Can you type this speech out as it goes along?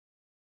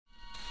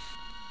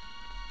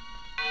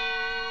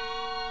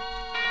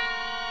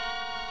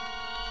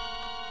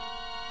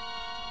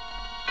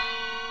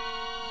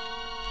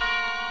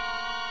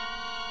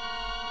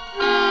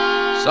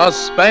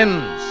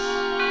Suspense.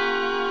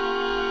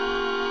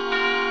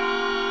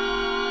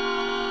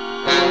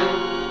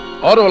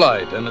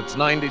 Autolite and its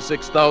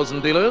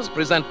 96,000 dealers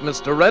present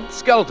Mr. Red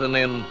Skelton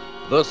in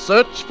The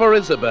Search for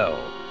Isabell,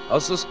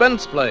 a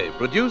suspense play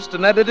produced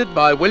and edited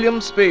by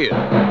William Spear.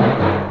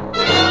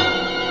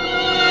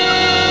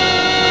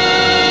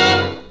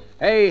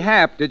 Hey,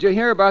 Hap, did you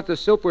hear about the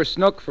super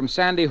snook from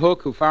Sandy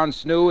Hook who found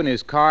Snoo in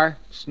his car?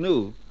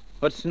 Snoo?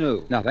 What's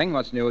Snoo? Nothing.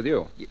 What's new with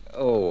you?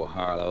 Oh,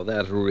 Harlow,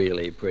 that's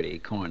really pretty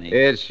corny.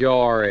 It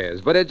sure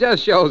is, but it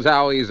just shows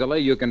how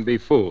easily you can be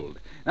fooled.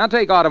 Now,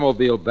 take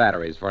automobile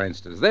batteries, for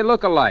instance. They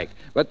look alike,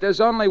 but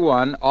there's only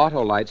one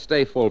Autolite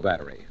Stay Full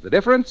battery. The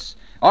difference?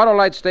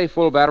 Autolite Stay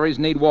Full batteries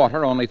need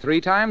water only 3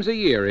 times a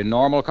year in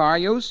normal car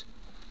use.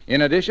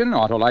 In addition,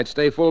 Autolite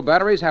Stay Full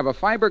batteries have a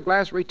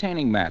fiberglass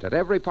retaining mat at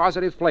every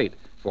positive plate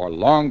for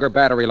longer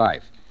battery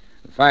life.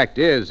 The fact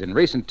is, in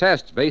recent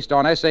tests based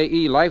on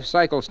SAE life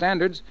cycle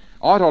standards,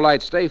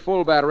 Autolite Stay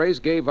Full batteries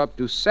gave up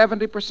to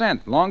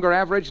 70% longer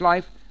average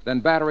life than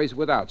batteries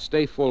without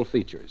Stay Full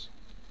features.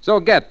 So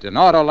get an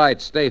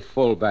Autolite Stay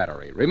Full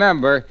battery.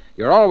 Remember,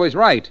 you're always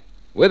right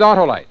with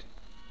Autolite.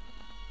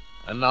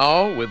 And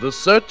now, with The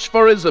Search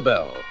for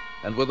Isabell,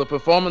 and with the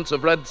performance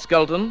of Red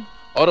Skelton,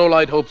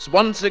 Autolite hopes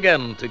once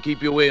again to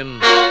keep you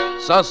in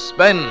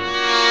suspense.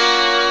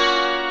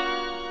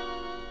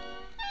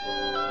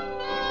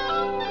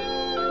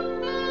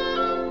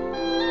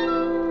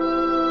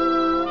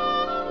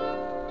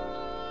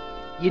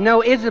 You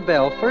know,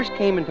 Isabell first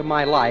came into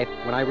my life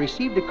when I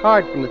received a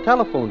card from the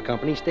telephone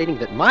company stating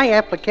that my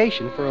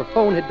application for a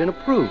phone had been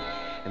approved,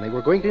 and they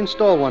were going to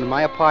install one in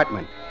my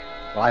apartment.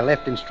 Well, I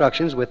left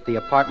instructions with the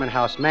apartment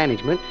house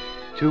management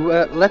to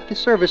let the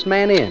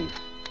serviceman in.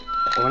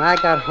 When I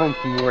got home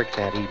from work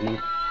that evening,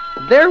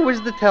 there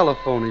was the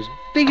telephone, as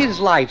big as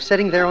life,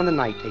 sitting there on the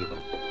night table.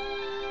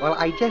 Well,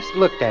 I just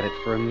looked at it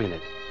for a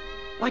minute,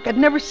 like I'd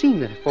never seen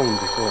the phone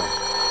before.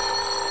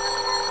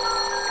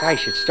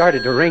 Gosh, it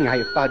started to ring. I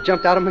about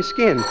jumped out of my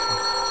skin.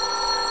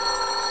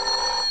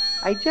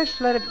 I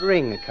just let it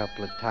ring a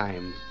couple of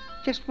times.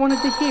 Just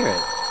wanted to hear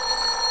it.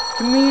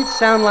 To me, it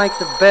sounded like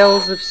the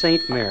bells of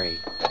St. Mary.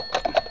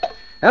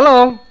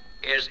 Hello?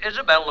 Is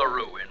Isabell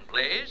LaRue in,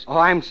 please? Oh,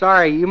 I'm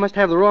sorry. You must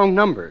have the wrong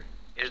number.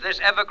 Is this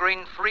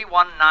Evergreen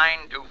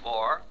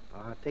 31924?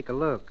 Take a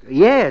look.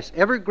 Yes,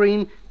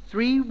 Evergreen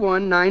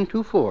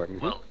 31924.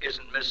 Well,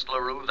 isn't Miss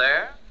LaRue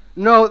there?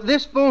 No,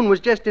 this phone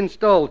was just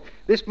installed.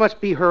 This must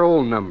be her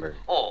old number.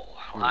 Oh,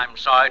 I'm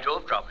sorry to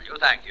have troubled you.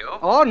 Thank you.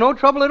 Oh, no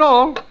trouble at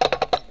all.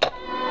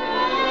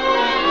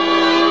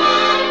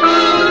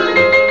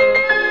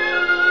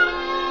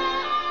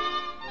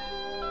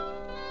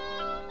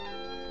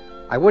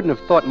 I wouldn't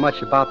have thought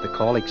much about the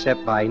call,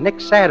 except by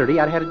next Saturday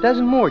I'd had a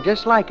dozen more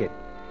just like it.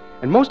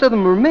 And most of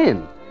them were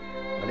men.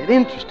 But it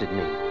interested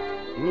me.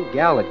 Any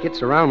gal that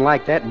gets around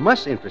like that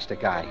must interest a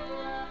guy.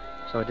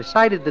 So I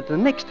decided that the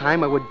next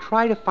time I would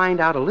try to find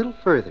out a little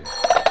further.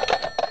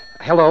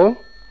 Hello?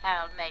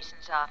 Harold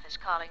Mason's office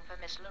calling for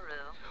Miss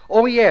LaRue.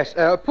 Oh, yes.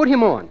 Put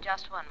him on.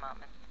 Just one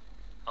moment.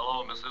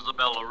 Hello, Miss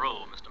Isabell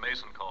LaRue. Mr.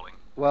 Mason calling.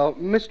 Well,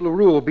 Miss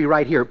LaRue will be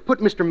right here. Put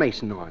Mr.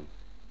 Mason on.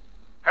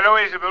 Hello,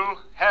 Isabel.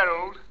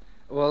 Harold.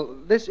 Well,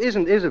 this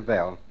isn't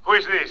Isabell. Who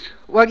is this?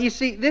 Well, you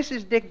see, this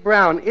is Dick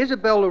Brown.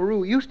 Isabell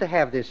LaRue used to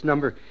have this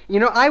number. You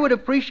know, I would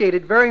appreciate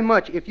it very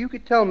much if you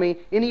could tell me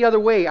any other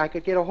way I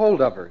could get a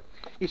hold of her.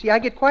 You see, I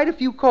get quite a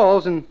few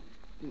calls and...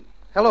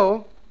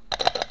 Hello?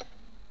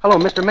 Hello,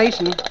 Mr.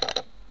 Mason?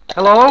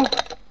 Hello?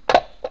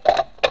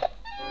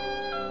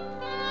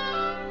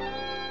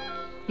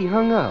 He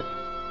hung up.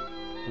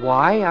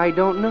 Why, I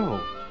don't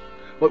know.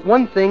 But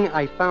one thing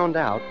I found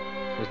out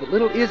was that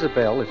little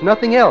Isabell, if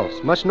nothing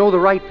else, must know the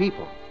right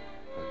people.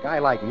 A guy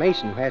like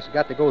Mason, who has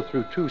got to go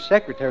through 2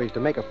 secretaries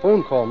to make a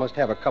phone call, must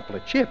have a couple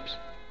of chips.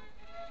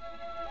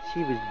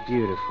 She was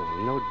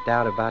beautiful, no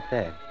doubt about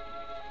that.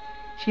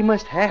 She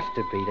must have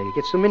to be to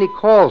get so many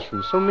calls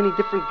from so many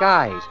different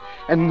guys,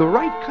 and the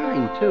right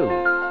kind, too.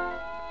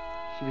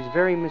 She was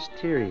very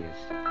mysterious.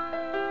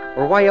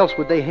 Or why else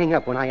would they hang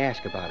up when I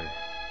ask about her?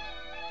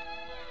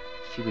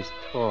 She was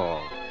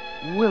tall,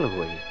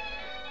 willowy,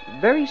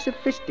 very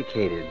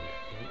sophisticated.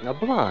 A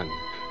blonde.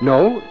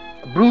 No,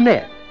 a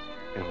brunette.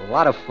 And a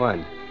lot of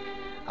fun.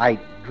 I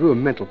drew a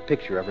mental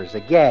picture of her as a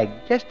gag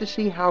just to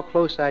see how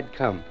close I'd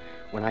come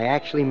when I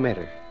actually met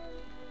her.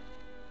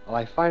 Well,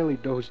 I finally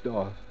dozed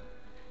off.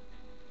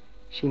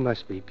 She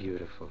must be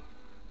beautiful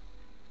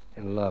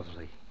and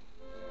lovely.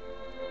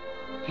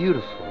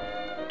 Beautiful,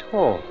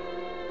 tall.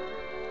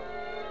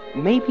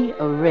 Maybe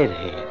a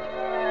redhead.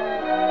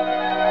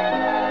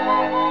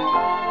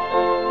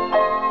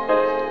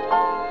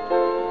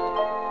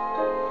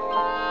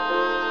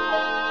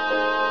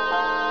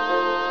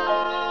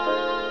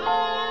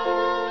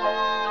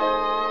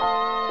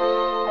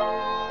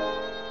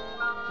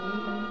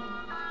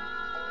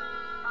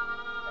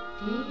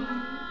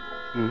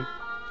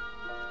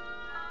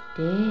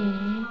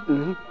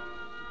 Dick,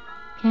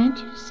 can't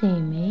you see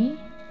me?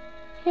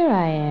 Here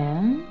I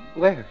am.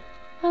 Where?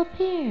 Up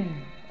here.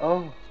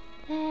 Oh.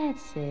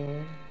 That's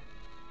it.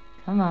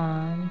 Come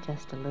on,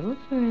 just a little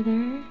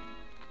further.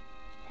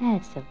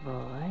 That's a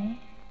boy.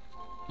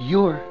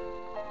 You're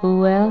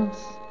Who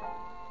else?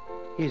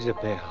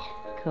 Isabell.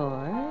 Of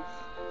course.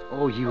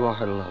 Oh, you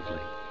are lovely.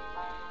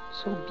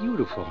 So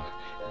beautiful.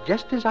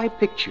 Just as I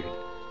pictured.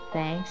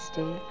 Thanks,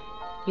 Dick.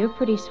 You're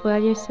pretty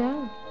swell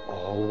yourself.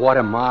 Oh, what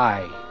am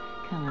I?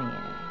 Come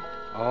here.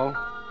 Oh?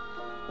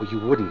 Well, you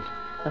wouldn't.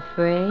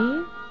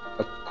 Afraid?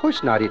 Of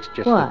course not. It's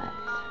just... What?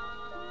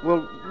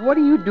 Well, what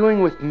are you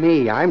doing with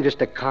me? I'm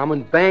just a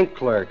common bank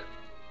clerk.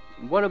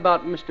 What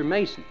about Mr.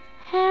 Mason?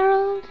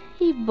 Harold,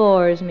 he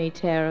bores me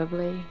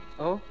terribly.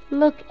 Oh?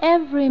 Look,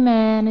 every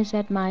man is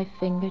at my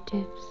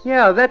fingertips.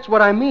 Yeah, that's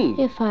what I mean.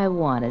 If I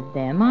wanted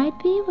them, I'd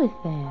be with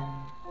them.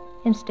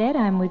 Instead,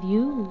 I'm with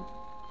you.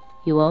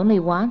 You only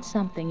want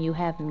something you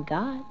haven't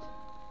got.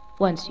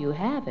 Once you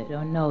have it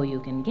or know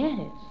you can get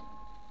it,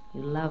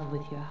 you love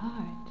with your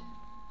heart,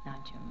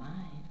 not your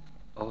mind.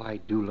 Oh, I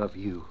do love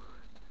you.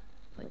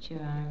 Put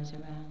your arms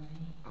around me.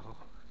 Oh.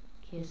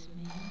 Kiss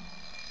me.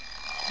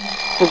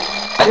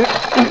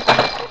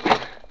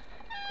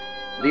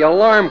 The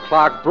alarm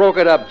clock broke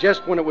it up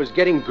just when it was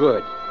getting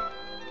good.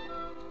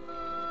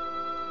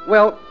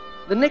 Well,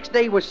 the next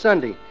day was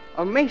Sunday.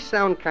 It may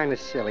sound kind of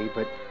silly,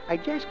 but I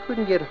just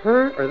couldn't get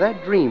her or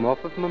that dream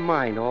off of my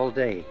mind all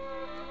day.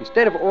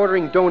 Instead of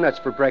ordering donuts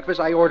for breakfast,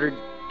 I ordered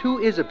 2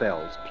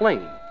 Isabells,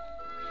 plain.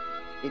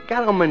 It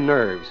got on my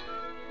nerves.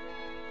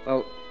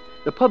 Well,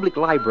 the public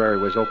library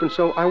was open,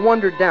 so I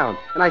wandered down,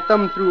 and I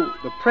thumbed through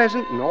the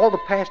present and all the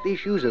past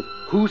issues of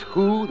Who's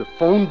Who, the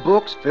phone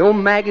books,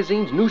 film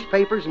magazines,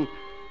 newspapers, and,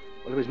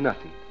 well, there was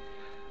nothing.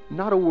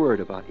 Not a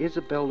word about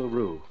Isabell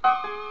LaRue.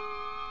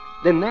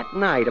 Then that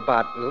night,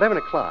 about 11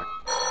 o'clock...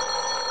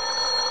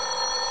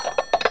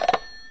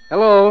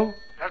 Hello?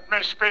 Let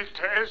me speak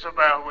to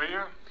Isabell, will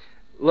you?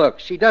 Look,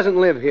 she doesn't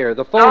live here.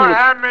 The phone... Don't was-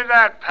 hand me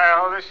that,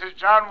 pal. This is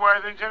John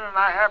Worthington, and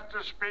I have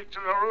to speak to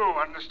LaRue,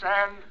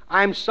 understand?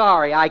 I'm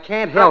sorry, I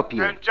can't help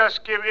you. Then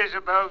just give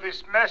Isabell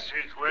this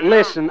message, will you?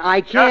 Listen, I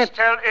can't... Just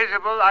tell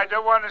Isabell I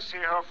don't want to see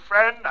her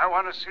friend. I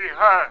want to see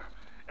her.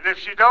 And if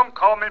she don't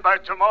call me by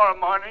tomorrow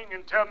morning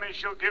and tell me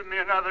she'll give me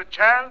another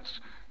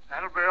chance,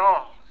 that'll be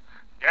all.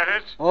 Get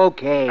it?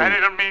 Okay. And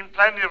it'll mean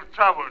plenty of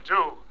trouble,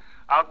 too.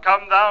 I'll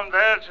come down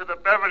there to the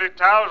Beverly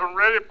Towers and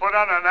really put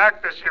on an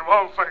act that she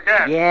won't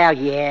forget. Yeah.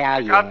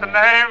 Got the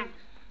name?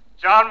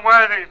 John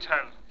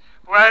Worthington.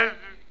 Well...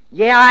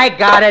 Yeah, I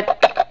got it.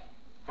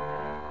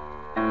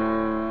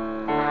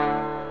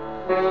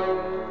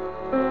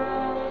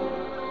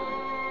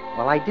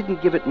 Well, I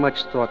didn't give it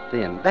much thought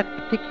then. That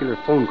particular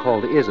phone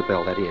call to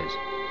Isabell, that is.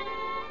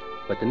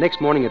 But the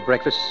next morning at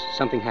breakfast,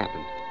 something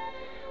happened.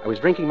 I was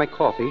drinking my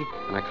coffee,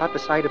 and I caught the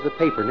sight of the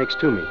paper next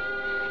to me.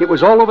 It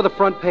was all over the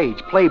front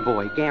page.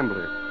 Playboy,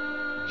 gambler.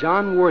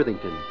 John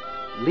Worthington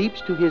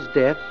leaps to his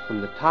death from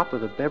the top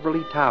of the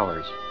Beverly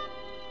Towers.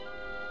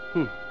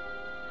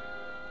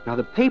 Now,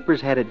 the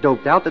papers had it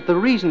doped out that the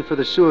reason for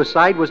the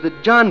suicide was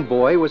that John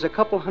Boy was a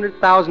couple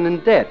 $100,000 in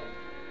debt.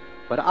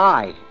 But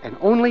I, and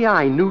only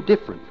I, knew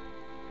different.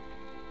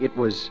 It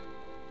was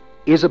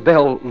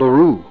Isabell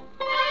LaRue.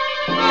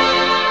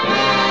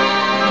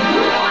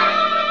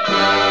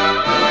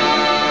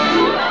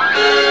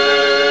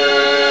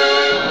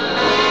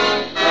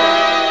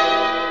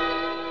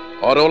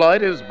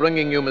 Autolite is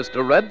bringing you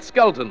Mr. Red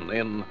Skelton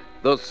in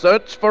The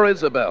Search for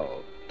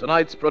Isabell,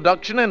 tonight's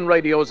production in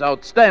radio's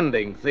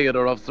outstanding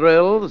theater of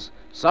thrills,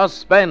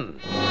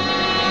 Suspense.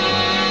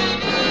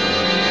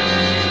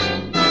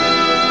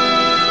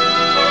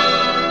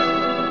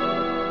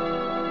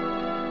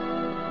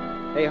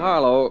 Hey,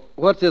 Harlow,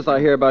 what's this I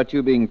hear about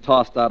you being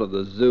tossed out of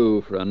the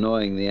zoo for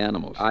annoying the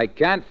animals? I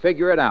can't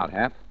figure it out,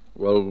 Hap.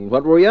 Well,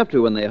 what were you up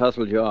to when they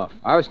hustled you off?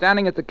 I was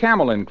standing at the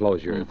camel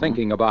enclosure,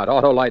 thinking about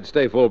Autolite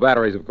Stay Full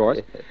batteries, of course.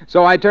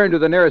 So I turned to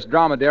the nearest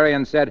dromedary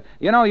and said,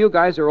 you know, you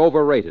guys are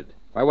overrated.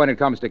 Why, when it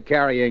comes to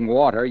carrying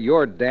water,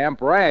 you're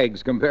damp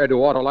rags compared to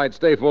Autolite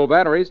Stay Full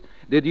batteries.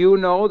 Did you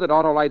know that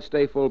Autolite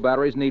Stay Full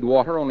batteries need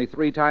water only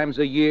 3 times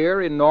a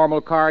year in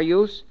normal car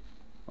use?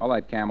 Well,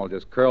 that camel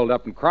just curled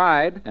up and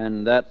cried.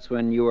 And that's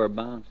when you were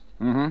bounced?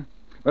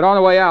 But on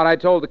the way out, I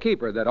told the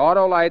keeper that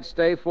Autolite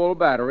Stay Full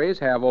batteries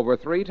have over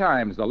 3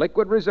 times the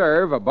liquid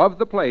reserve above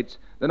the plates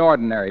than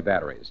ordinary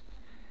batteries.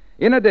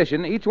 In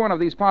addition, each one of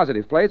these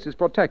positive plates is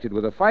protected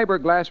with a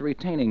fiberglass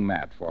retaining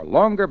mat for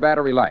longer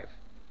battery life.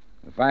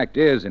 The fact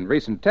is, in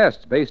recent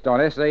tests based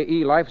on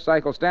SAE life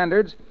cycle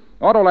standards,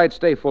 Autolite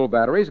Stay Full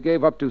batteries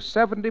gave up to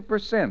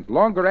 70%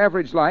 longer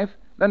average life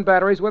than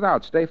batteries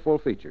without Stay Full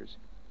features.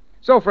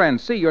 So,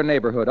 friends, see your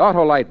neighborhood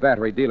Autolite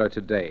battery dealer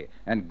today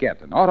and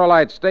get an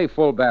Autolite Stay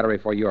Full battery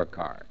for your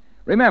car.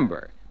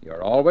 Remember,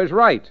 you're always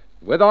right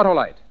with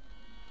Autolite.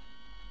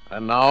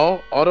 And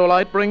now,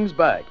 Autolite brings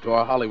back to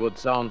our Hollywood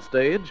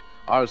soundstage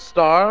our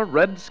star,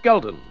 Red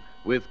Skelton,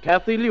 with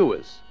Kathy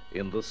Lewis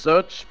in The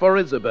Search for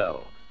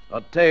Isabell,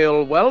 a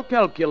tale well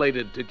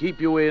calculated to keep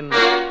you in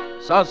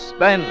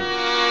suspense.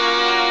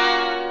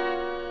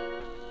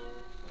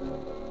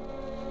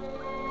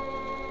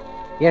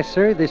 Yes,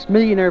 sir, this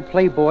millionaire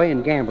playboy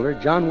and gambler,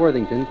 John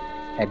Worthington,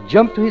 had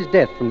jumped to his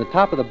death from the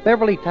top of the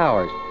Beverly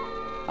Towers.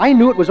 I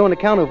knew it was on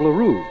account of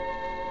LaRue.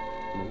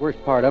 And the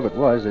worst part of it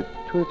was that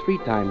 2 or 3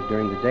 times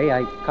during the day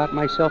I caught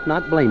myself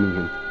not blaming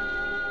him.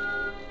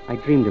 I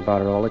dreamed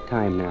about her all the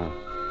time now.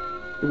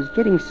 It was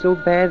getting so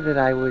bad that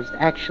I was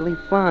actually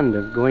fond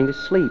of going to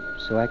sleep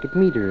so I could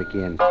meet her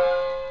again.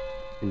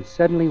 And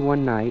suddenly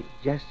one night,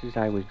 just as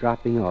I was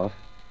dropping off,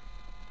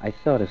 I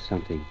thought of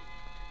something.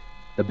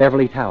 The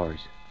Beverly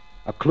Towers.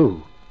 A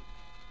clue.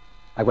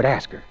 I would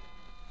ask her.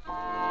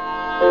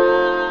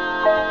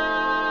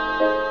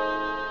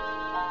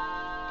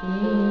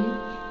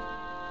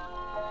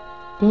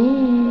 Dick.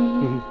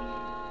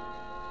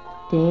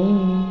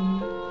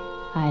 Dick.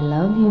 I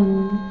love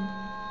you.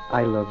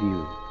 I love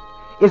you.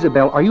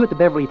 Isabell, are you at the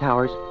Beverly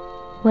Towers?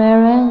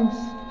 Where else?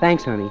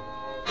 Thanks, honey.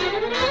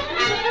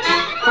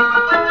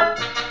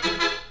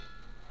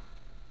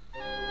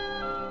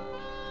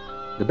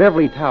 The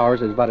Beverly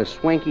Towers is about as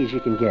swanky as you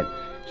can get,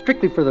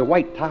 strictly for the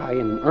white tie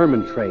and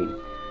ermine trade.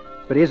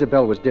 But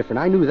Isabell was different.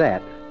 I knew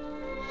that.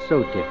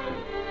 So different.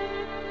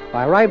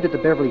 I arrived at the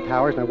Beverly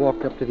Towers and I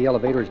walked up to the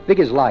elevator as big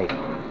as life.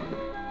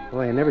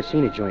 Boy, I've never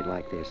seen a joint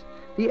like this.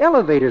 The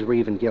elevators were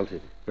even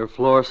gilded. Your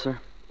floor, sir?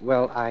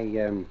 Well,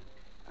 I'm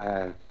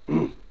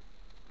from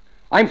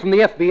the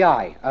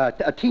FBI,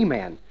 a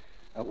T-man.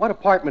 What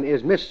apartment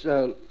is Miss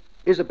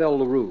Isabell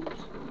LaRue's?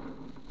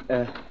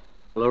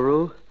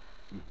 LaRue?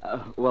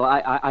 Well,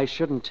 I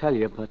shouldn't tell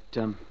you, but,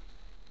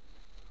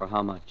 for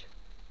how much?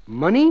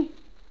 Money?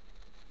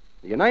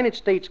 The United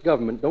States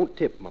government don't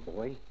tip, my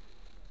boy.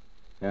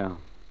 Yeah.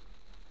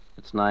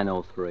 It's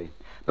 9:03.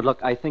 But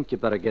look, I think you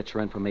better get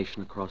your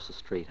information across the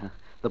street, huh?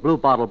 The Blue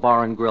Bottle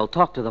Bar and Grill.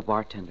 Talk to the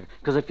bartender.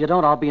 Because if you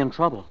don't, I'll be in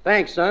trouble.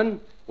 Thanks, son.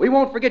 We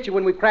won't forget you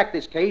when we crack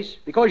this case,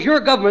 because your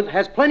government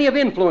has plenty of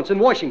influence in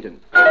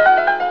Washington.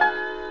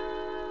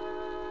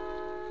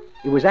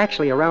 It was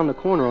actually around the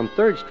corner on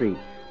 3rd Street,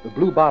 the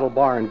Blue Bottle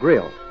Bar and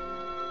Grill.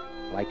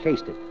 Well, I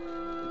cased it.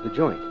 The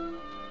joint.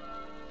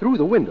 Through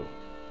the window.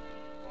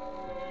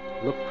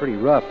 It looked pretty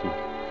rough. And,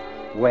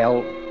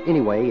 well,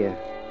 anyway,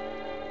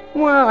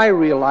 I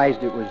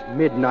realized it was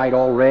midnight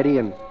already,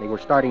 and they were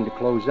starting to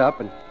close up,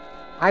 and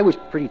I was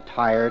pretty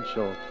tired,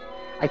 so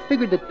I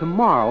figured that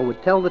tomorrow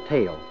would tell the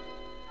tale.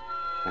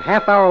 A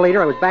half hour later,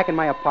 I was back in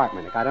my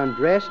apartment. I got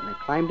undressed, and I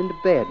climbed into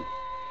bed.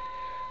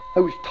 I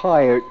was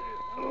tired.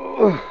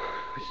 I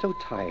was so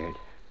tired.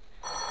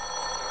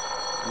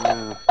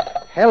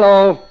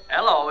 Hello.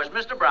 Hello, is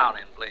Mr. Brown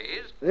in,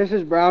 please? This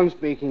is Brown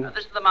speaking.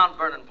 This is the Mount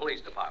Vernon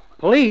Police Department.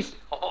 Police?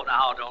 Oh,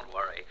 now, don't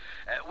worry.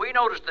 We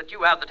noticed that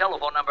you have the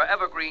telephone number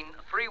Evergreen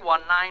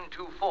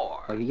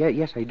 31924.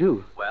 Yes, I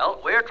do. Well,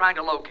 we're trying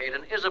to locate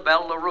an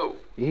Isabell LaRue.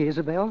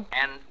 Isabell?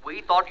 And we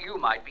thought you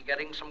might be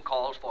getting some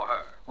calls for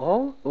her.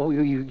 Oh,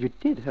 you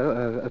did.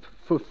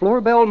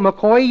 Florbell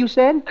McCoy, you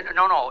said?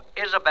 No,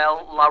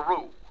 Isabell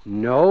LaRue.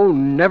 No,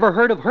 never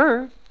heard of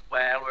her.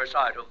 Well, we're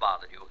sorry to have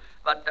bothered you.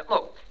 But,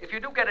 look, if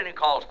you do get any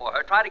calls for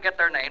her, try to get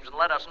their names and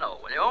let us know,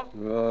 will you?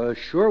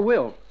 Sure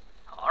will.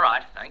 All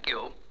right, thank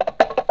you.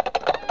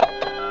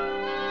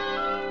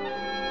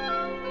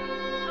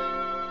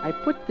 I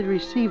put the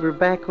receiver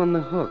back on the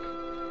hook.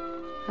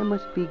 I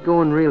must be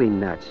going really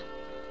nuts.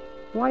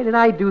 Why did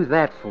I do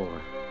that for?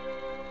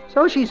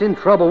 So she's in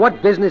trouble.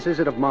 What business is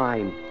it of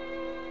mine?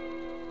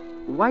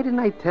 Why didn't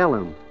I tell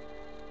him?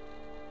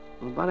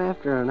 Well, about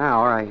after an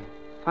hour, I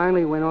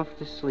finally went off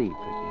to sleep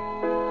again.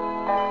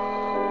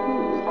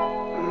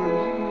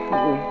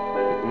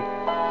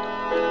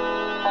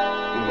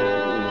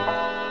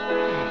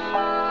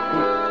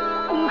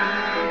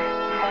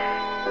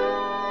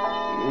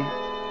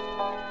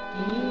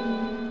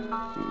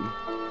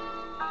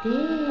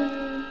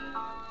 Dick.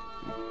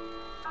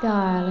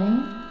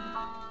 Darling,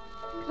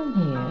 come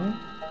here.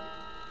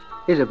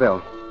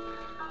 Isabell,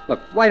 look,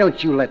 why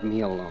don't you let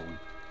me alone?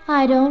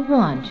 I don't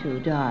want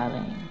to,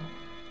 darling.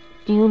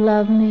 Do you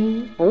love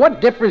me? Well, what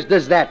difference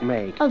does that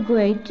make? A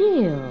great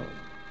deal.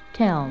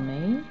 Tell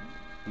me.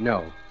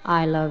 No.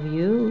 I love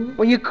you.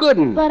 Well, you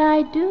couldn't. But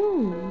I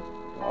do.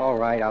 All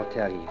right, I'll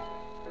tell you.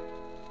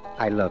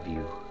 I love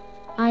you.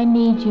 I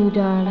need you,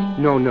 darling.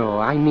 No,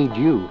 I need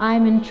you.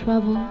 I'm in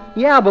trouble.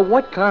 Yeah, but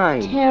what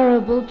kind?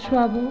 Terrible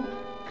trouble.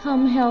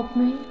 Come help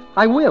me.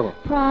 I will.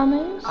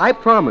 Promise? I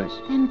promise.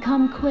 Then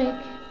come quick.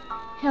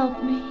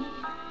 Help me.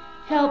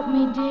 Help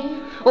me,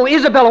 dear. Oh,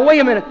 Isabella, wait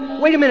a minute.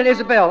 Wait a minute,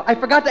 Isabel. I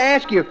forgot to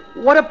ask you.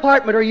 What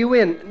apartment are you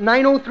in?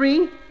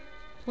 903?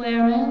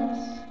 Where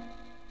else?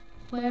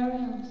 Where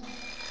else?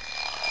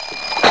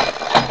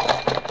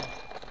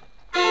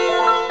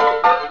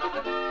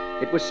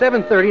 It was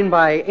 7:30, and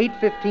by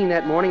 8:15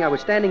 that morning, I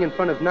was standing in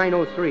front of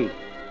 903.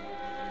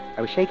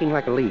 I was shaking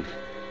like a leaf.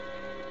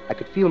 I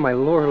could feel my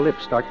lower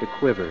lip start to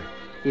quiver.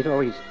 It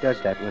always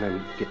does that when I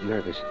get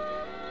nervous.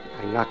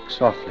 I knocked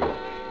softly.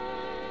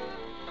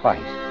 Twice.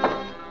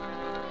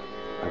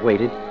 I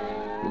waited.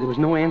 There was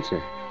no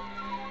answer.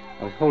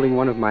 I was holding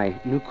one of my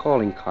new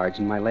calling cards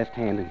in my left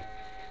hand, and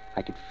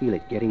I could feel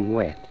it getting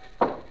wet.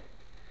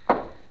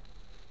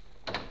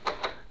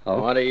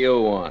 Oh? What do you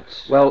want?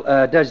 Well,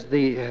 does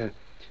the...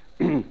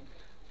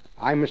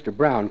 I'm Mr.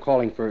 Brown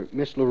calling for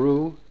Miss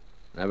LaRue.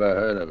 Never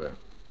heard of her.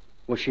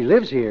 Well, she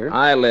lives here.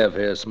 I live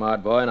here,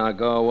 smart boy, now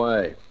go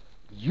away.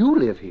 You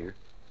live here?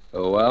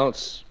 Who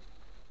else?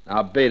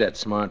 Now beat it,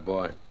 smart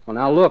boy. Well,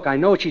 now look, I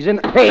know she's in...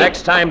 Hey!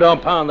 Next time,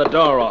 don't pound the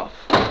door off.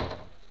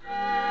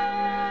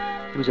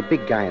 He was a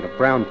big guy in a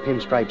brown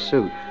pinstripe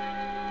suit.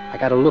 I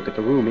got a look at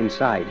the room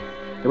inside.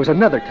 There was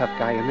another tough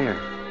guy in there.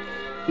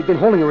 He'd been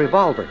holding a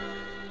revolver.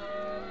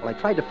 Well, I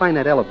tried to find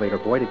that elevator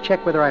boy to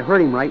check whether I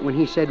heard him right when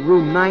he said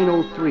room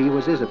 903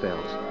 was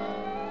Isabel's.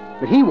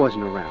 But he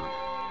wasn't around.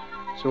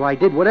 So I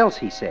did what else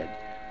he said.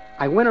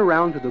 I went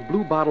around to the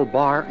Blue Bottle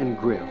Bar and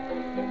Grill.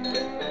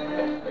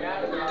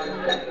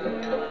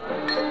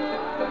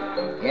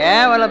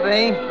 Yeah, what'll it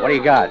be? What do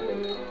you got?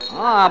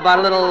 Oh, about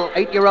a little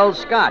 8-year-old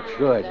scotch.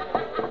 Good.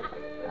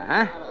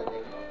 Uh-huh.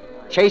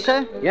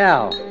 Chaser?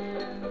 Yeah,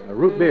 a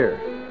root beer.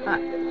 Huh.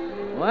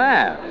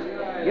 Wow.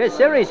 You're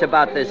serious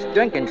about this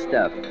drinking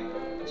stuff.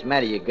 What's the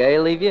matter, your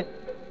girl leave you?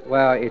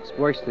 Well, it's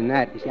worse than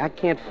that. You see, I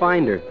can't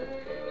find her.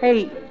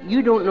 Hey,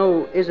 you don't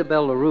know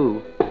Isabell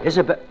LaRue.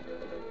 Isabel.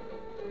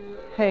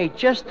 Hey,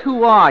 just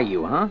who are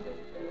you, huh?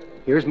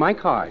 Here's my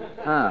card.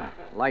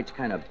 Light's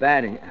kind of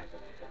bad in here.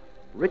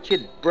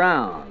 Richard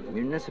Brown,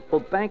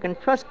 Municipal Bank and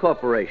Trust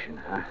Corporation.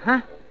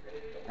 Uh-huh.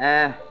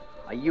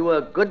 Are you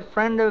a good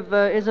friend of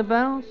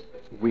Isabel's?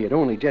 We had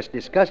only just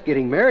discussed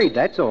getting married,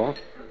 that's all.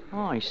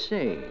 Oh, I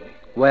see.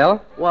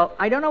 Well? Well,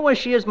 I don't know where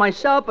she is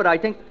myself, but I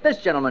think this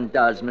gentleman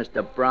does,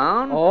 Mr.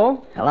 Brown.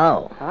 Oh?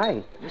 Hello.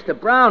 Hi. Mr.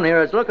 Brown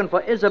here is looking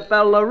for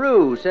Isabell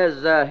LaRue.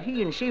 Says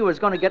he and she was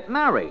going to get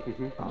married.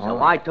 Mm-hmm.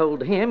 So I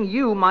told him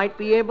you might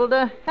be able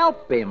to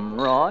help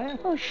him, Roy.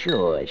 Oh,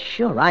 sure.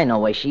 I know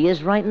where she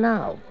is right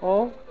now.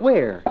 Oh?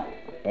 Where?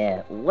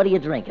 What are you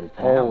drinking,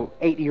 pal? Oh,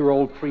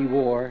 8-year-old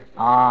pre-war.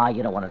 Ah,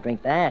 you don't want to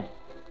drink that.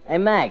 Hey,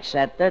 Max,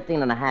 that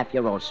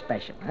 13-and-a-half-year-old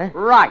special, huh?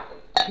 Right.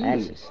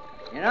 That's it.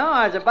 You know,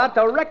 I was about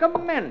to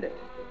recommend it.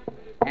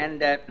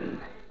 And,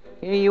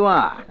 here you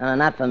are.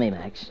 Not for me,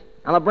 Max.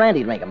 I'm a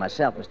brandy drinker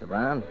myself, Mr.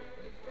 Brown.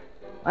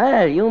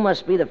 Well, you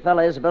must be the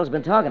fella Isabel's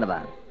been talking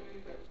about.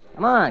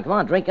 Come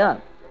on, drink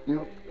up.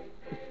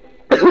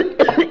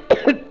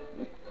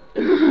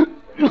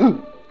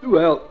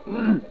 Well,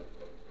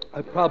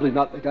 I'm probably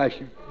not the guy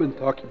she's been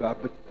talking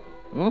about, but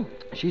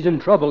she's in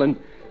trouble, and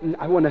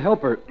I want to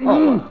help her.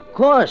 Oh, of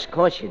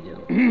course you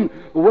do.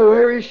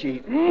 Where is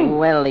she?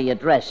 Well, the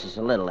address is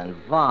a little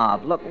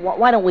involved. Look,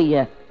 why don't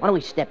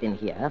we step in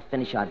here, huh?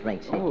 Finish our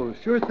drinks here. Oh,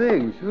 sure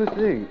thing.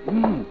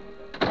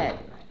 Hey.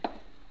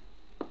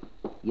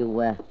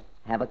 You,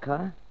 have a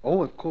car?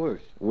 Oh, of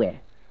course. Where?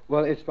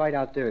 Well, it's right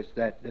out there. It's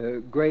that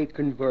gray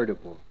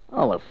convertible.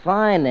 Oh, well,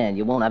 fine then.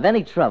 You won't have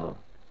any trouble.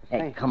 Hey,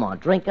 Thanks. come on,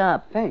 drink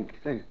up. Thanks.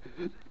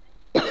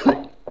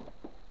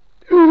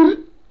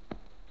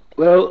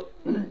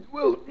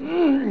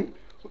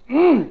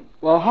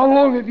 Well, how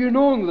long have you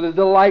known the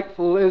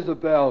delightful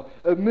Isabell?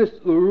 Miss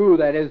LaRue,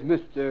 that is,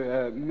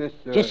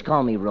 Mr. Just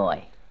call me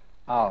Roy.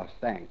 Oh,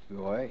 thanks,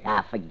 Roy.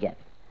 Forget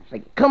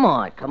it. Come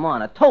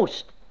on, a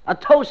toast. A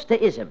toast to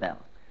Isabell.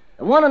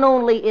 The one and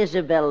only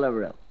Isabell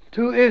LaRue.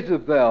 To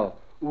Isabell,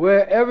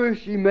 wherever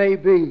she may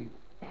be.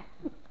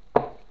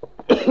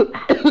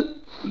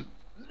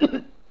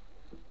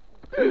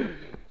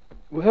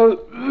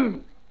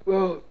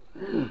 Well,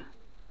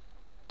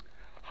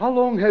 how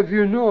long have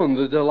you known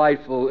the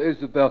delightful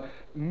Isabell?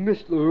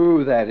 Miss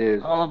LaRue, that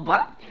is. Oh,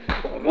 but...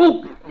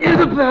 Oh,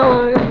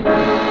 Isabell!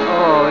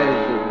 Oh,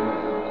 Isabell.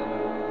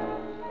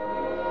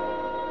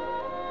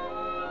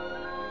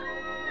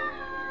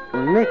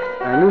 Well, next,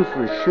 I knew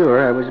for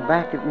sure I was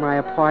back at my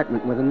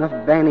apartment with enough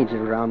bandages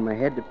around my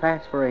head to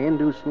pass for a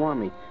Hindu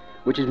Swami,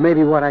 which is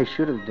maybe what I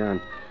should have done.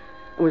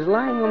 I was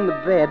lying on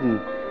the bed, and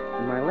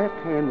in my left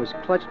hand was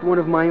clutched one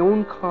of my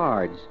own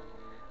cards.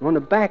 And on the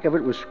back of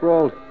it was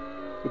scrawled,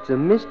 "It's a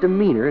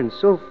misdemeanor and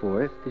so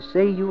forth to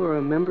say you are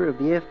a member of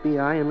the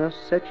FBI unless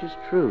such is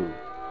true.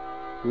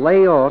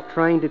 Lay off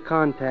trying to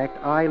contact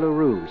I.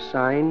 LaRue.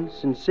 Signed,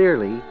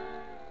 sincerely,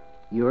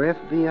 your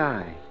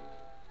FBI."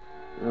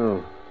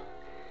 Oh,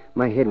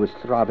 my head was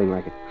throbbing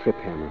like a trip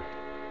hammer.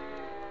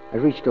 I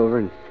reached over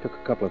and took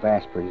a couple of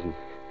aspirins, and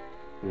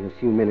in a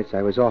few minutes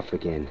I was off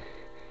again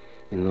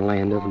in the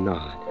land of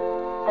Nod.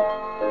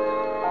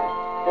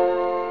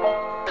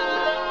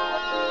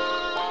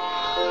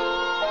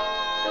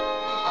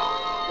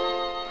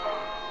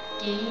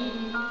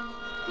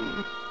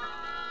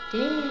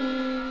 Dear,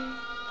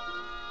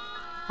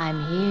 I'm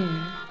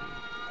here.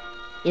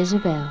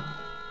 Isabell.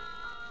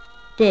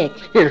 Dick.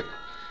 Here,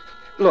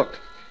 look.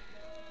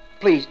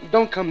 Please,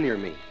 don't come near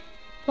me.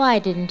 Why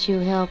didn't you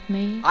help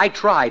me? I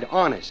tried,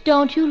 honest.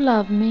 Don't you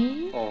love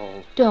me?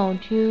 Oh,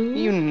 Don't you?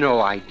 you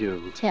know I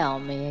do. Tell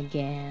me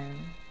again.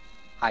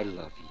 I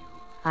love you.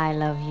 I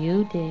love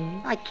you,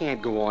 Dick. I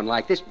can't go on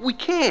like this. We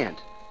can't.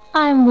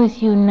 I'm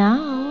with you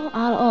now.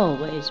 I'll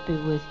always be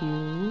with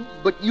you.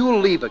 But you'll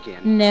leave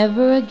again.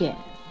 Never again.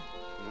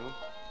 No?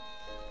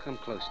 Come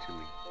close to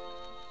me.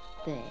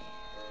 There.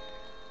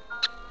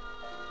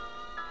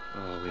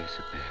 Oh,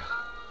 Isabell.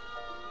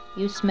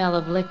 You smell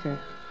of liquor.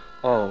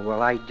 Oh,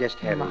 well, I just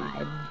haven't.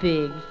 My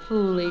big,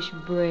 foolish,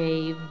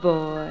 brave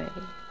boy.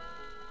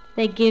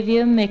 They give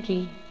you a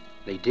Mickey.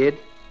 They did?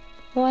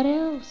 What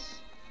else?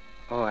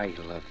 Oh, I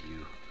love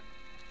you.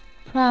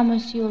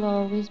 Promise you'll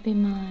always be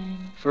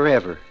mine.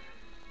 Forever.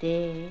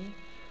 Dick,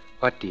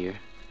 What, dear?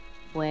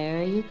 where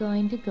are you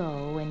going to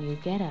go when you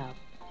get up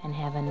and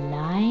have a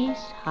nice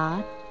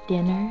hot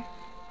dinner?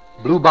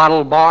 Blue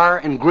Bottle Bar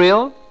and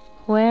Grill?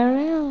 Where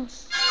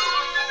else?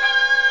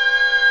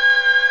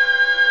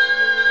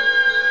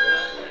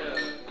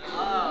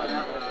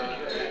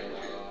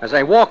 As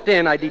I walked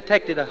in, I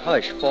detected a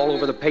hush fall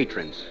over the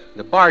patrons.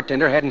 The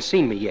bartender hadn't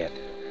seen me yet.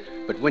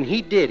 But when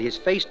he did, his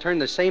face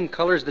turned the same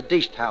color as the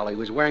dish towel he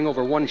was wearing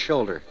over one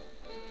shoulder.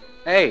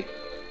 Hey,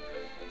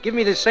 give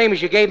me the same as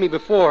you gave me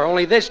before,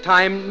 only this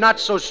time not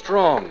so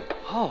strong.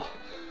 Oh,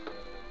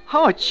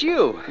 it's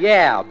you.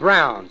 Yeah,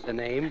 Brown's the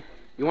name.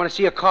 You want to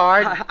see a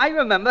card? I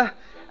remember.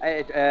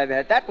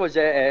 That was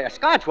a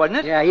scotch, wasn't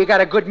it? Yeah, you got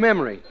a good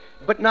memory.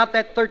 But not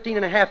that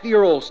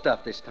 13-and-a-half-year-old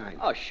stuff this time.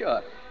 Oh,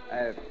 sure.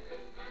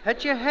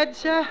 Hurt your head,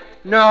 sir?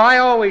 No, I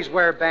always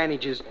wear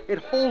bandages. It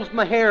holds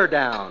my hair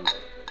down.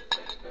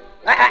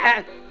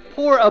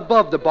 Pour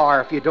above the bar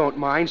if you don't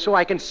mind, so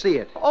I can see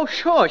it. Oh,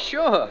 sure.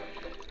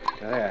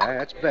 Yeah,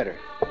 that's better.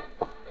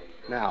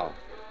 Now,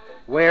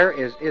 where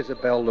is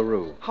Isabell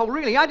LaRue? Oh,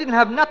 really? I didn't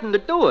have nothing to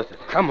do with it.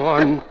 Come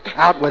on,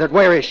 out with it.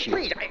 Where is she?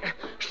 Please,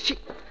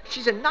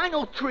 she's in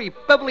 903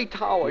 Beverly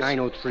Towers.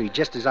 903,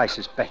 just as I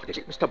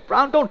suspected. Mr.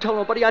 Brown, don't tell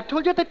nobody. I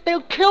told you that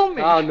they'll kill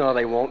me. Oh, no,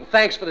 they won't.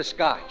 Thanks for the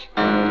scotch.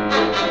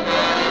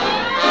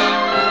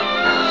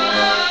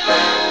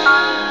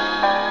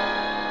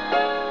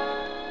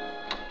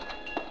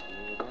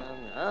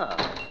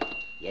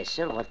 Yes,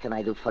 sir. What can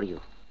I do for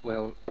you?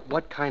 Well,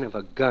 what kind of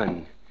a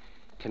gun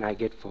can I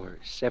get for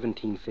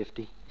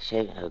 $17.50?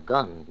 Say, a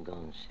gun.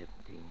 17.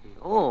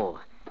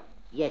 Oh,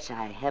 yes,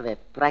 I have a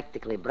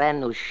practically brand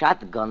new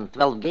shotgun,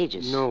 12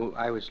 gauges. No,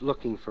 I was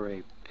looking for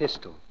a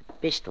pistol.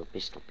 Pistol.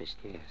 Yes.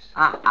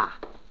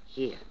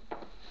 Here.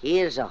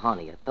 Here's a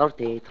honey, a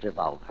 38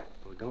 revolver.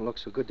 Well, don't look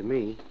so good to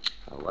me.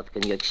 Well, what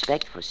can you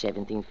expect for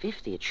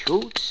 $17.50? It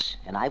shoots,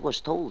 and I was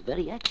told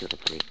very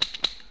accurately.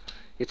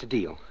 It's a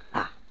deal.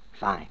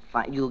 Fine.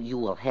 You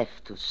will have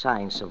to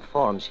sign some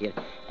forms here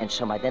and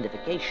some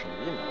identification,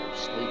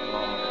 state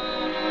law.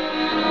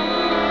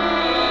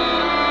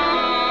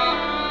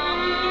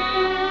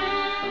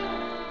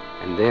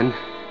 And then,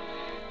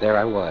 there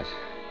I was,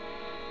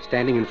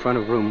 standing in front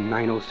of room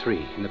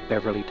 903 in the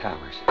Beverly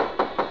Towers.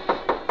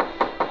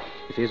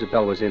 If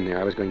Isabell was in there,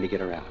 I was going to get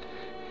her out.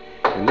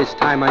 And this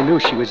time I knew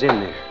she was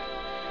in there.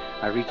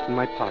 I reached in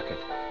my pocket,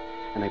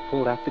 and I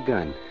pulled out the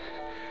gun.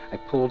 I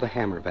pulled the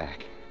hammer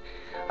back.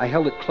 I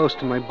held it close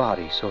to my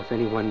body, so if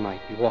anyone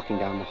might be walking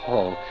down the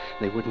hall,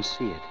 they wouldn't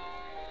see it.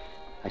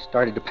 I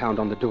started to pound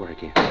on the door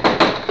again.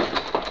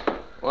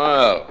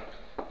 Well,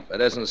 if it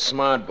isn't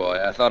Smart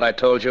Boy, I thought I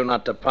told you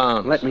not to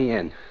pound. Let me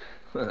in.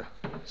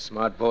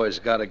 Smart Boy's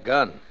got a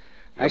gun.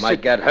 You I might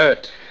said- get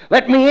hurt.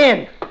 Let me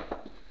in!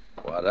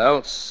 What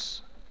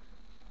else?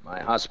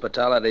 My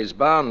hospitality's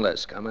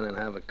boundless. Come in and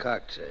have a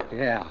cocktail.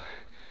 Yeah.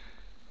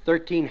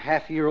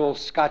 13-half-year-old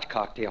Scotch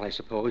cocktail, I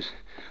suppose.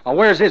 Oh,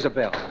 where's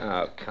Isabell?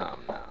 Oh, come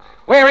now.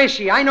 Where is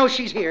she? I know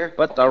she's here.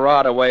 Put the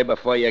rod away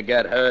before you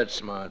get hurt,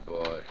 Smart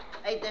Boy.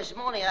 Hey, this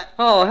morning I...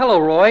 Oh, hello,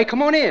 Roy.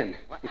 Come on in.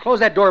 And close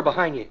that door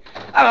behind you.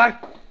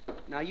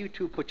 Now, you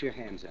two put your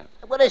hands up.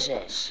 What is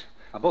this?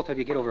 Now, both of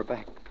you get over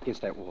back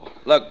against that wall.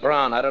 Look,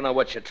 Brown, I don't know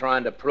what you're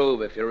trying to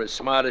prove. If you're as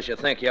smart as you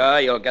think you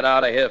are, you'll get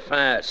out of here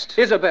fast.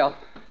 Isabell,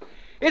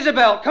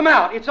 come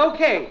out. It's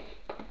okay.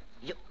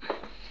 You...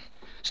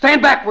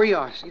 Stand back where you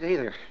are. See,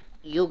 there.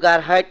 You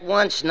got hurt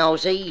once,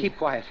 Nosy. Keep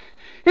quiet.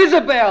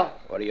 Isabell!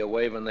 What are you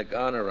waving the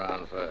gun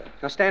around for?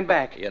 Now, stand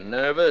back. You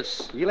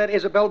nervous? You let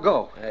Isabell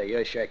go. Hey,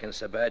 you're shaking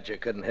so bad you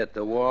couldn't hit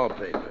the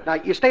wallpaper. Now,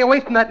 you stay away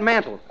from that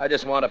mantle. I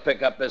just want to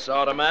pick up this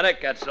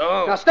automatic, that's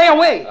all. Now, stay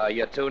away.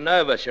 You're too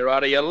nervous. You're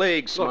out of your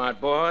league,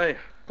 smart boy.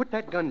 Put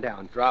that gun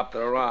down. Drop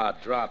the rod.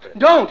 Drop it.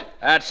 Don't!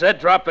 That's it.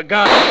 Drop the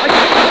gun.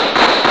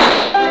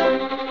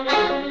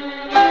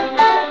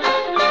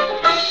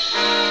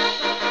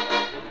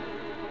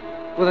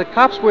 Well, the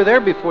cops were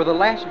there before the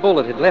last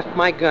bullet had left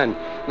my gun.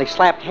 They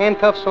slapped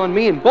handcuffs on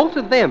me and both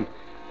of them.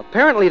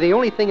 Apparently, the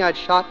only thing I'd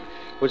shot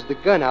was the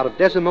gun out of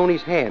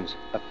Desimoni's hands,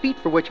 a feat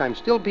for which I'm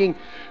still being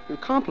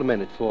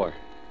complimented for.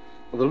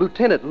 Well, the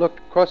lieutenant looked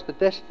across the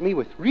desk at me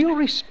with real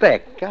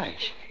respect.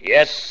 Gosh.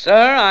 Yes,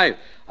 sir.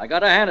 I got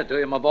to hand it to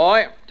you, my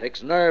boy.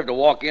 Takes nerve to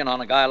walk in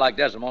on a guy like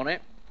Desimoni.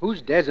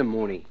 Who's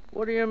Desimoni?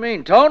 What do you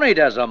mean? Tony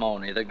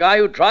Desimoni, the guy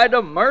who tried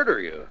to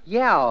murder you.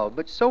 Yeah,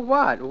 but so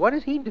what? What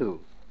did he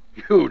do?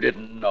 You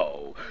didn't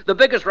know. The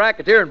biggest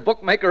racketeer and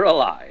bookmaker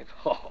alive.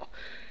 Oh,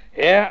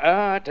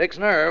 yeah, it takes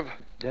nerve.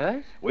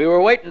 Does? We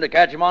were waiting to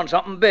catch him on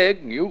something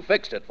big, and you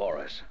fixed it for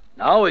us.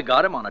 Now we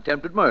got him on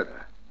attempted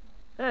murder.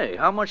 Hey,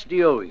 how much do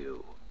he owe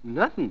you?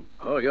 Nothing.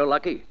 Oh, you're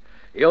lucky.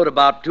 He owed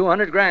about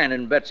 $200,000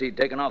 in bets he'd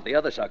taken off the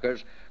other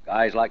suckers.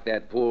 Guys like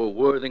that poor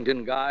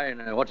Worthington guy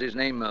and what's his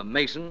name,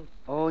 Mason.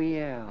 Oh,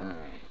 yeah.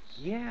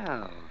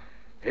 Yeah.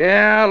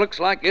 Yeah, looks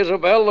like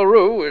Isabell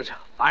LaRue is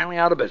finally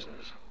out of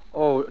business.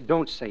 Oh,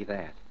 don't say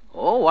that.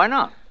 Oh, why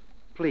not?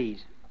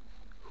 Please.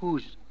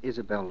 Who's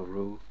Isabell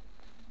LaRue?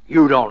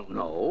 You don't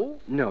know?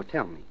 No,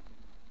 tell me.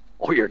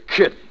 Oh, you're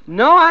kidding.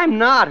 No, I'm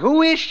not.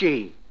 Who is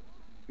she?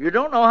 You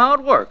don't know how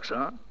it works,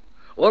 huh?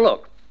 Well,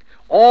 look,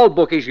 all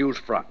bookies use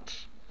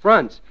fronts.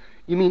 Fronts?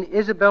 You mean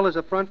Isabell is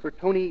a front for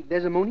Tony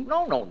Desimoni?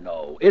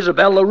 No.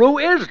 Isabell LaRue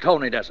is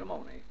Tony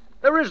Desimoni.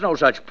 There is no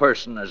such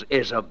person as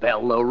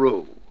Isabell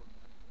LaRue.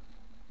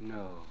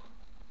 No.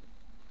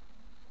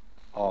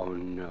 Oh,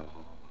 no.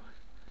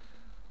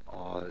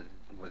 Oh,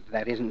 well,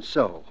 that isn't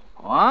so.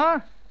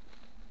 What?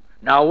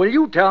 Now, will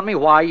you tell me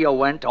why you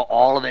went to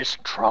all of this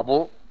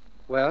trouble?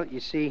 Well, you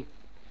see,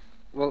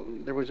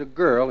 there was a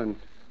girl, and,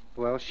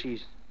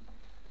 she's...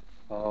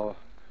 Oh,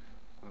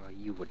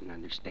 you wouldn't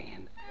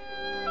understand.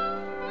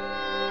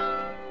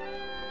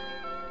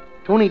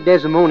 Tony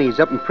Desimoni is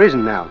up in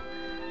prison now.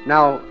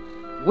 Now,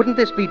 wouldn't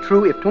this be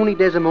true if Tony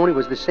Desimoni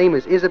was the same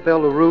as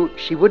Isabell LaRue?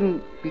 She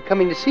wouldn't be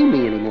coming to see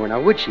me anymore, now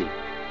would she?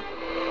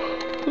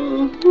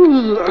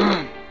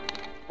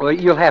 Well,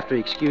 you'll have to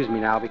excuse me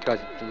now because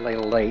it's a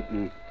little late,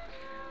 and,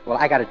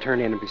 I got to turn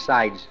in, and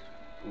besides,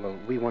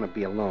 we want to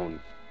be alone.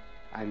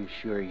 I'm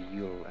sure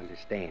you'll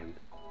understand.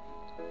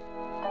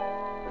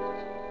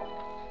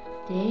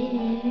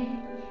 Dick.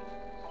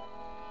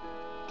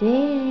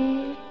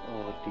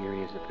 Oh, dear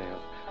Isabell.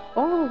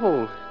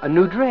 Oh, a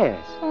new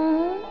dress.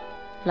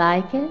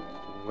 Like it?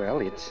 Well,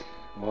 it's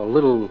a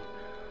little...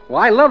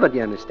 I love it,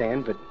 you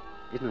understand, but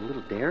isn't it a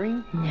little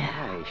daring? No.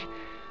 Gosh,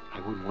 I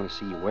wouldn't want to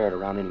see you wear it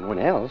around anyone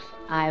else.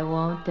 I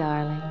won't,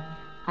 darling.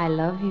 I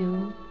love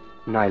you.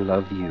 And I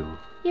love you.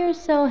 You're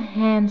so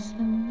handsome,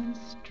 and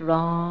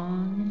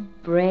strong,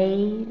 and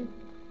brave,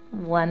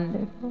 and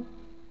wonderful.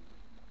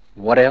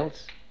 What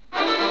else?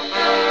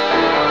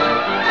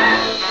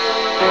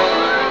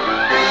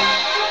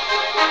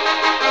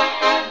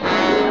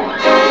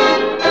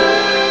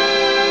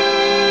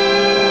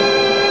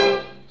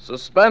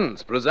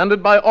 Suspense,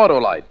 presented by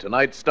Autolite.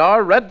 Tonight's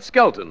star, Red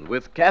Skelton,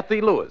 with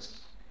Kathy Lewis.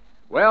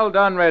 Well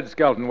done, Red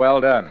Skelton, well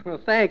done. Well,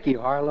 thank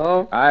you,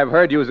 Harlow. I've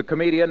heard you as a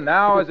comedian,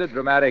 now as a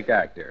dramatic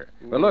actor.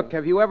 But look,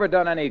 have you ever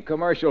done any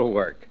commercial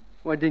work?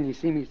 What, didn't you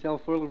see me sell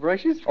full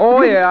brushes?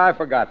 Oh, yeah, I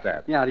forgot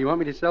that. Yeah, do you want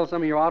me to sell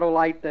some of your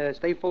Autolite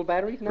Stay Full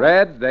batteries now?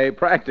 Red, they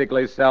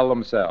practically sell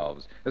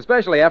themselves.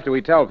 Especially after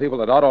we tell people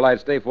that Autolite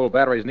Stay Full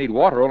batteries need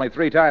water only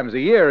 3 times a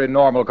year in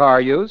normal car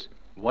use.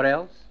 What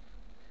else?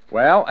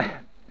 Well,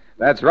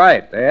 that's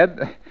right,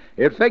 Ed.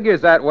 It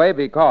figures that way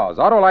because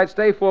Autolite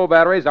Stay Full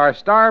batteries are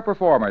star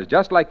performers,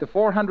 just like the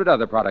 400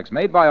 other products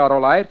made by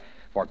Autolite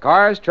for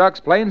cars, trucks,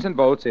 planes, and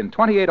boats in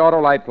 28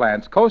 Autolite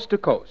plants coast to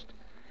coast.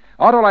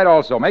 Autolite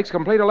also makes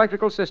complete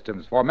electrical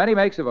systems for many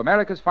makes of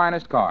America's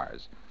finest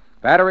cars.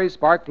 Batteries,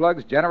 spark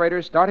plugs,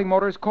 generators, starting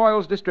motors,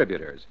 coils,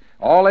 distributors,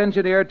 all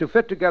engineered to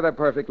fit together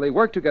perfectly,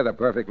 work together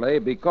perfectly,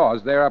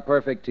 because they're a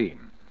perfect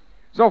team.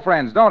 So,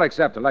 friends, don't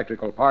accept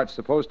electrical parts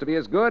supposed to be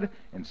as good.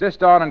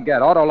 Insist on and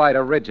get Autolite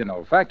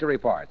original factory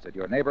parts at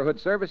your neighborhood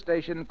service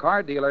station,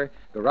 car dealer,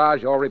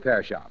 garage, or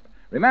repair shop.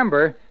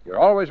 Remember, you're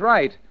always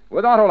right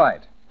with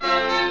Autolite.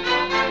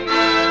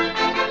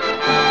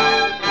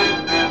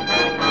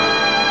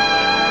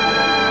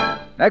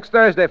 Next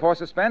Thursday for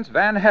Suspense,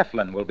 Van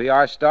Heflin will be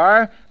our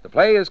star. The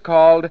play is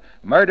called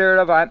Murder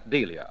of Aunt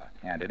Delia.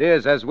 And it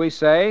is, as we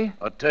say,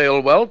 a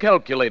tale well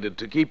calculated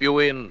to keep you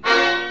in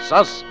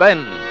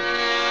suspense.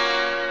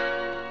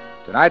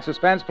 Tonight's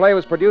Suspense play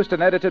was produced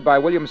and edited by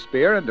William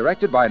Spear and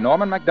directed by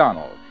Norman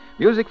MacDonald.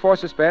 Music for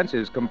Suspense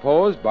is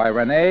composed by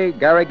Renee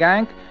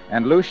Garrigank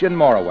and Lucien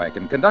Morawek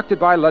and conducted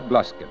by Lud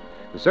Gluskin.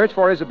 The Search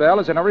for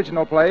Isabell is an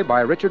original play by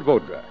Richard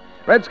Vaudra.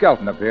 Red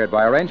Skelton appeared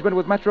by arrangement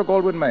with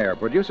Metro-Goldwyn-Mayer,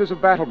 producers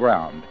of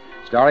Battleground,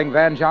 starring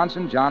Van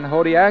Johnson, John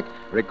Hodiak,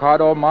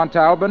 Ricardo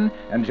Montalban,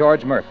 and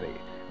George Murphy.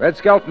 Red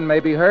Skelton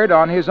may be heard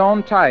on his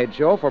own Tide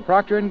show for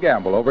Procter &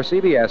 Gamble over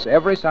CBS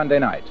every Sunday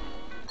night.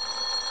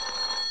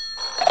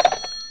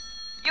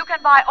 You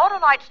can buy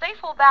Autolite Stay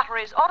Full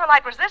batteries,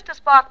 Autolite resistor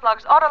spark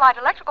plugs, Autolite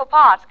electrical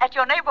parts at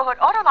your neighborhood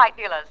Autolite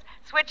dealers.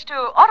 Switch to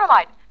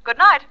Autolite. Good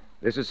night.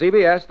 This is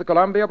CBS, the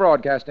Columbia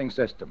Broadcasting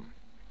System.